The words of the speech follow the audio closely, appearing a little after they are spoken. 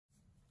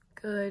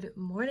Good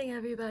morning,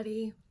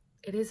 everybody.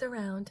 It is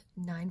around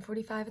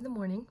 9:45 in the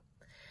morning.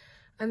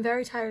 I'm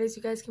very tired. As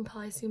you guys can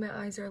probably see, my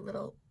eyes are a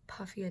little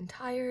puffy and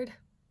tired.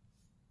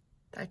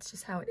 That's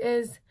just how it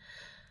is.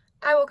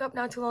 I woke up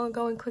not too long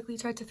ago and quickly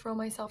tried to throw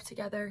myself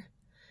together.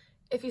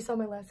 If you saw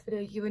my last video,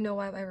 you would know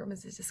why my room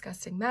is a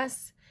disgusting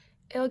mess.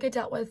 It'll get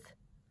dealt with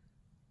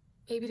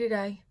maybe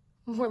today,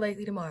 more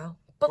likely tomorrow.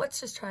 But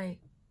let's just try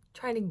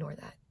and ignore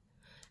that.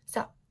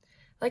 So,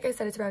 like I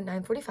said, it's around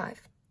 9:45.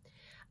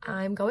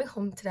 I'm going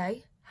home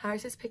today.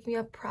 Harris is picking me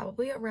up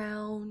probably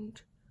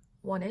around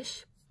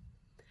 1-ish.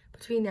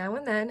 Between now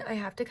and then, I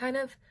have to kind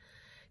of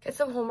get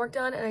some homework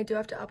done, and I do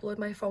have to upload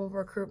my formal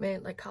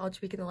recruitment, like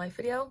college week in the life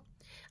video.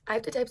 I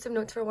have to type some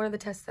notes for one of the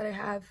tests that I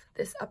have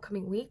this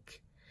upcoming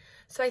week.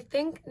 So I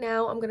think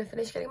now I'm going to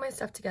finish getting my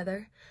stuff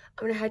together.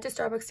 I'm going to head to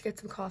Starbucks to get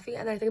some coffee,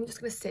 and I think I'm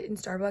just going to sit in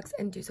Starbucks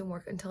and do some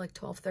work until like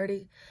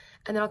 12:30.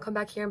 And then I'll come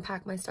back here and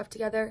pack my stuff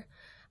together.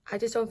 I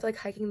just don't feel like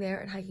hiking there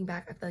and hiking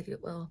back. I feel like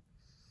it will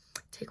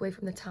take away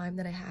from the time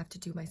that I have to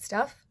do my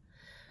stuff.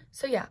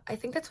 So yeah, I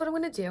think that's what I'm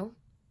going to do.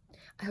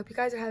 I hope you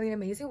guys are having an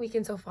amazing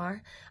weekend so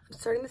far. I'm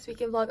starting this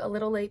weekend vlog a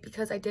little late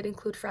because I did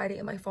include Friday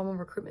in my formal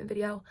recruitment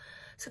video.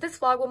 So this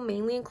vlog will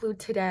mainly include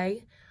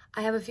today.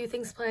 I have a few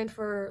things planned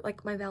for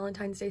like my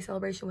Valentine's Day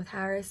celebration with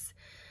Harris.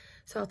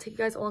 So I'll take you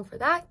guys along for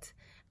that.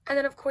 And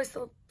then of course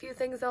a few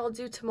things that I'll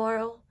do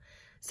tomorrow.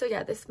 So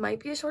yeah, this might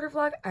be a shorter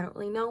vlog. I don't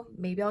really know.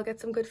 Maybe I'll get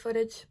some good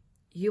footage.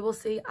 You will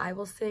see. I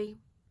will see.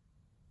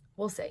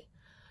 We'll see.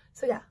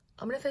 So yeah,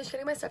 I'm gonna finish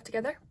getting my stuff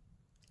together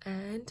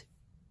and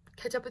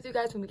catch up with you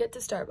guys when we get to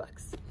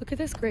Starbucks. Look at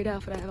this great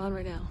outfit I have on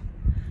right now.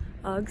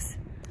 Uggs,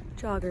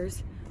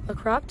 joggers, a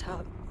crop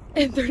top,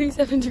 and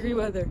 37-degree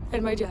weather,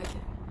 and my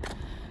jacket.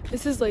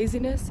 This is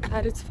laziness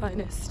at its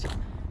finest.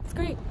 It's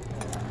great.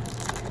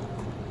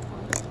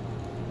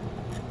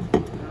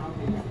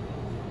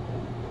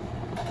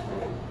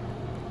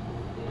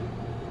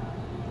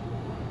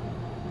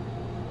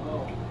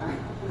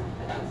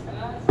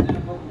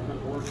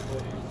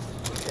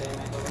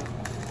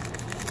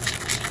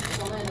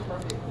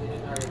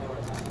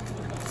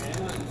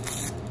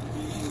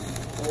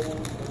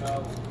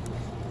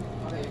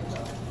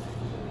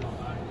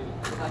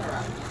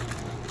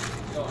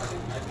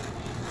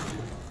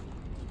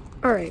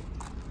 All right,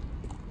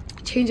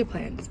 change of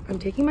plans. I'm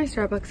taking my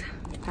Starbucks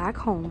back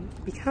home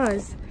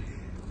because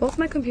both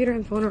my computer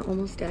and phone are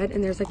almost dead,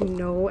 and there's like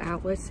no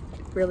outlets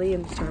really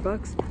in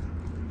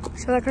Starbucks.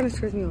 So that kind of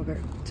screws me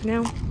over. So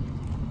now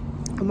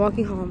I'm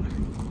walking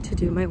home to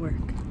do my work.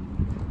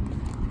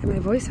 And my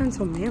voice sounds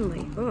so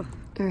manly. Ugh.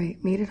 All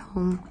right, made it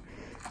home.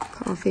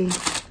 Coffee,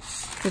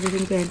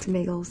 everything fancy,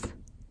 bagels,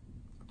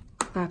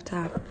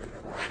 laptop,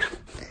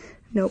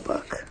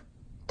 notebook.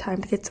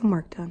 Time to get some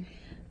work done.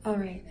 All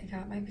right, I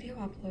got my video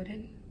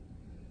uploaded.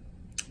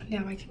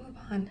 Now I can move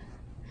on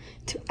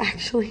to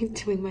actually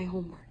doing my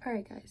homework. All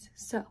right, guys,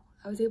 so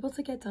I was able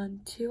to get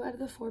done 2 out of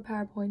the 4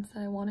 PowerPoints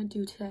that I want to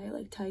do today,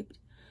 like typed.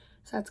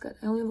 So that's good.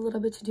 I only have a little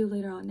bit to do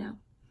later on now.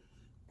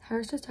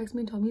 Harris just texted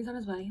me and told me he's on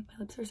his way. My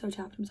lips are so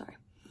chapped, I'm sorry.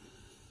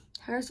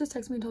 Harris just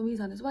texted me and told me he's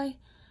on his way.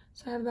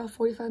 So I have about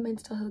 45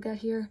 minutes till he'll get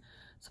here.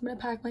 So I'm going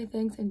to pack my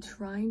things and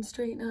try and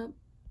straighten up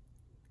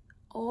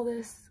all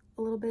this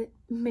a little bit,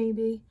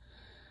 maybe.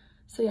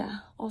 So yeah,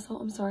 also,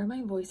 I'm sorry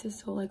my voice is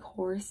so like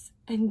hoarse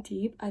and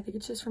deep. I think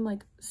it's just from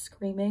like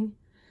screaming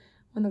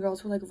when the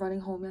girls were like running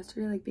home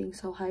yesterday, like being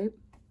so hype.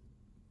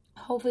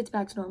 Hopefully it's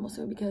back to normal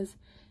soon because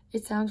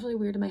it sounds really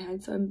weird in my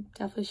head. So I'm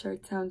definitely sure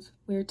it sounds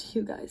weird to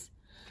you guys.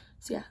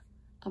 So yeah,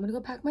 I'm gonna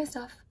go pack my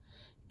stuff,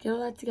 get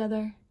all that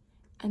together,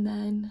 and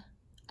then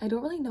I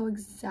don't really know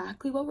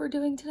exactly what we're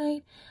doing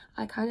tonight.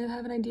 I kind of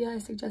have an idea. I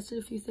suggested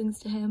a few things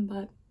to him,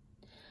 but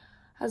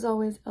as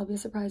always, it'll be a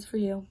surprise for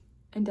you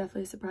and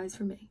definitely a surprise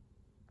for me.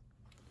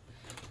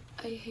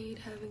 I hate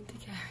having to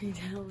carry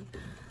down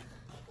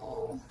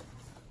all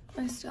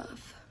my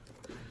stuff.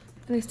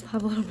 And I still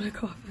have a little bit of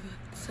coffee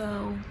left.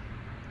 So,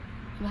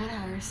 I'm at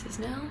Harris's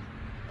now.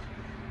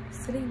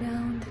 Sitting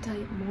down to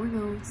type more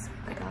notes.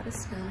 I got a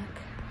snack.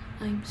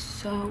 I'm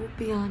so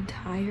beyond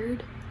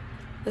tired.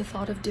 The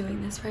thought of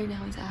doing this right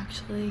now is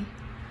actually,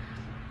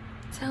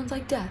 it sounds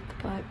like death,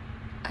 but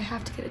I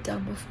have to get it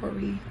done before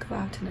we go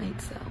out tonight,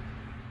 so.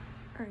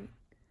 Alright,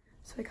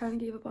 so I kind of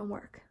gave up on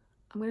work.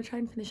 I'm going to try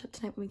and finish up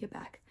tonight when we get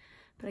back.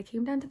 But I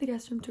came down to the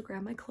guest room to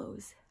grab my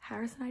clothes.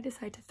 Harris and I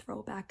decided to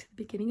throw back to the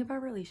beginning of our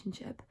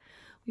relationship.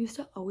 We used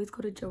to always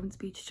go to Jones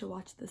Beach to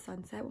watch the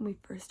sunset when we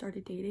first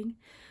started dating.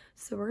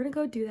 So we're going to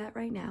go do that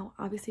right now.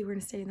 Obviously, we're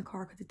going to stay in the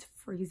car because it's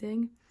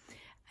freezing.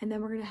 And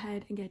then we're going to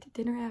head and get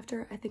dinner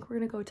after. I think we're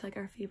going to go to like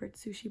our favorite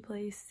sushi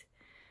place.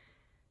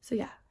 So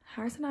yeah,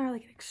 Harris and I are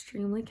like an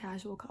extremely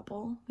casual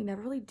couple. We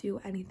never really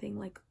do anything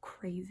like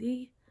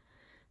crazy.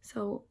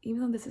 So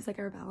even though this is like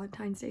our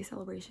Valentine's Day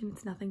celebration,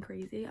 it's nothing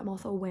crazy. I'm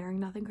also wearing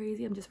nothing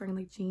crazy. I'm just wearing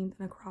like jeans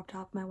and a crop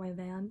top and my white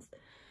Vans.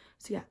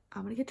 So yeah,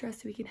 I'm gonna get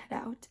dressed so we can head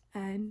out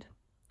and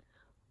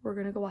we're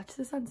gonna go watch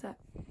the sunset.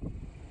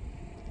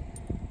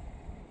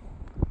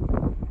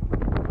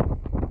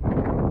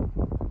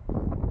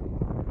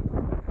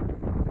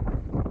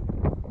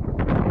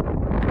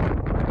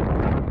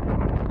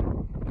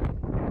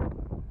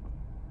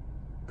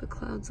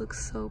 clouds look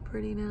so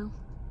pretty now.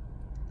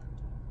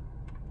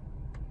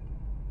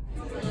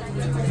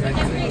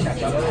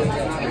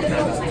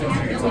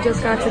 We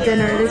just got to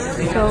dinner. It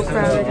is so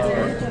crowded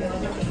here.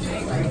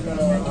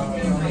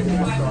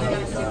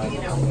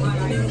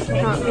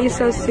 Got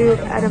miso soup,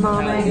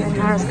 edamame, and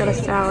Harris got a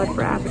salad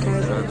for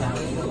appetizer.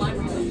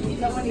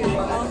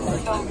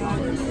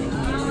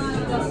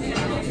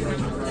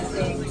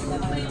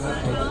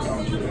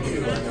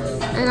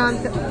 And I'm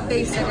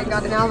basic, I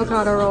got an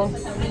avocado roll.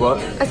 What?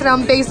 I said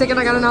I'm basic and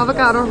I got an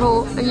avocado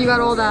roll, and you got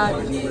all that.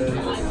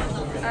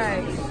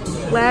 Alright,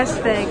 last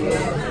thing,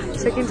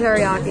 chicken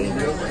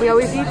teriyaki. We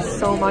always eat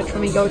so much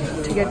when we go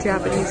to get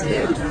Japanese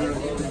food.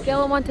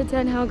 Scale of 1 to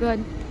 10, how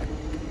good?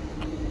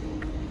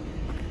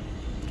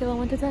 Scale of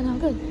 1 to 10, how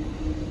good?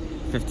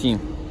 15.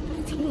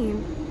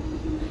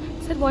 15?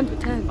 I said 1 to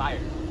 10. Fire.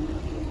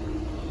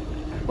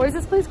 What is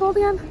this place called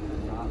again?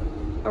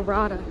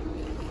 Arada.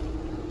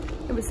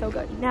 It was so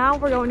good. Now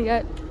we're going to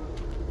get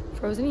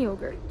frozen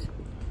yogurt.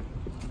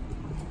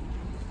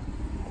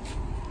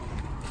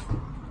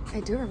 I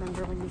do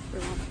remember when you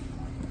threw up.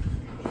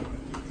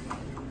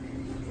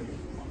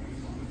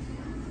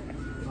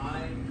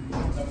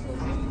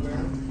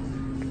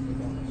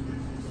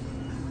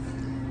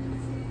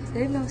 Do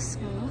they have no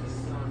small?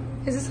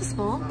 Is this a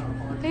small?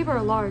 Big or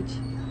a large?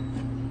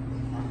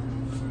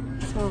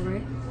 Small,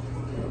 right?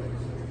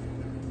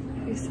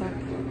 You suck.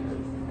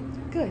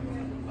 Good.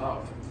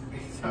 Oh,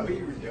 is that what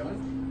you were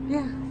doing?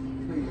 Yeah.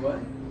 Wait, what?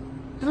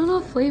 I don't know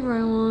what flavor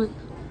I want.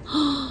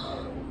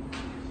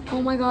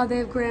 Oh my god, they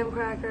have graham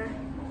cracker.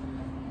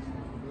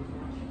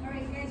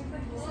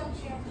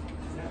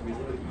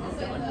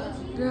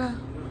 Yeah.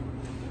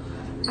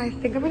 I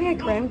think I'm gonna get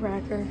graham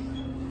cracker.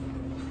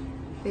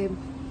 Babe.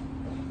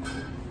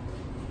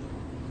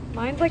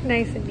 Mine's like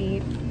nice and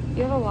neat.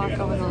 You have a lot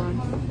going on.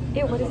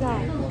 Ew, what is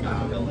that?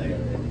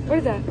 What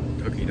is that?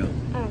 Cookie dough.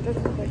 Oh, it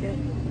doesn't look like it.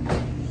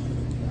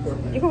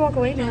 You can walk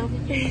away now.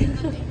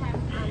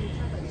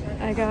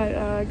 I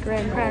got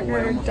graham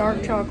cracker,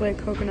 dark chocolate,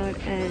 coconut,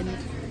 and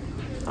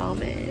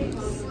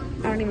almonds.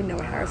 I don't even know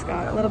what Harris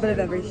got. A little bit of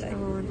everything.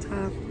 All on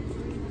top.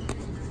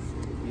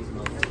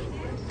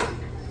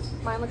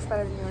 Mine looks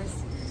better than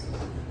yours.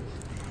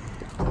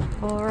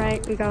 All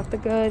right, we got the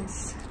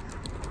goods.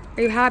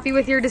 Are you happy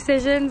with your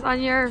decisions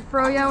on your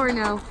froyo or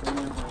no?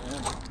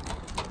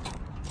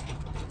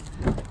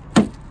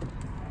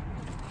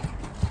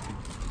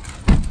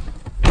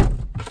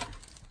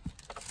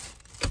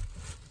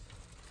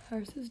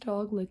 Harris's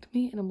dog licked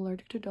me, and I'm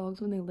allergic to dogs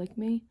when they lick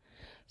me.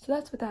 So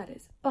that's what that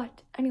is.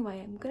 But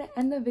anyway, I'm gonna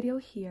end the video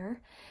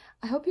here.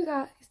 I hope you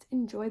guys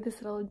enjoyed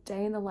this little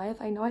day in the life.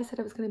 I know I said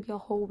it was gonna be a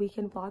whole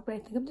weekend vlog, but I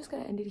think I'm just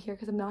gonna end it here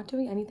because I'm not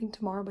doing anything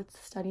tomorrow but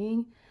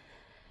studying.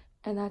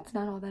 And that's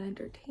not all that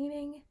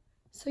entertaining.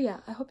 So yeah,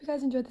 I hope you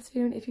guys enjoyed this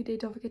video. And if you did,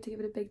 don't forget to give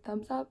it a big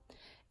thumbs up.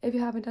 If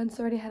you haven't done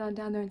so already, head on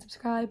down there and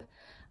subscribe.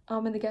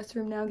 I'm in the guest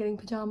room now getting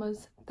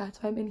pajamas.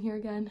 That's why I'm in here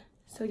again.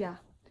 So yeah,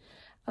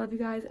 I love you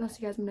guys, and I'll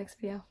see you guys in the next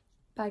video.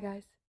 Bye,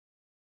 guys.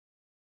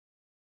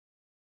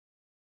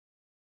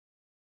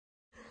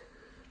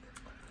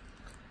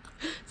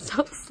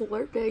 Stop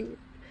slurping.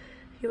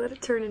 You let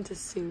it turn into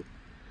soup.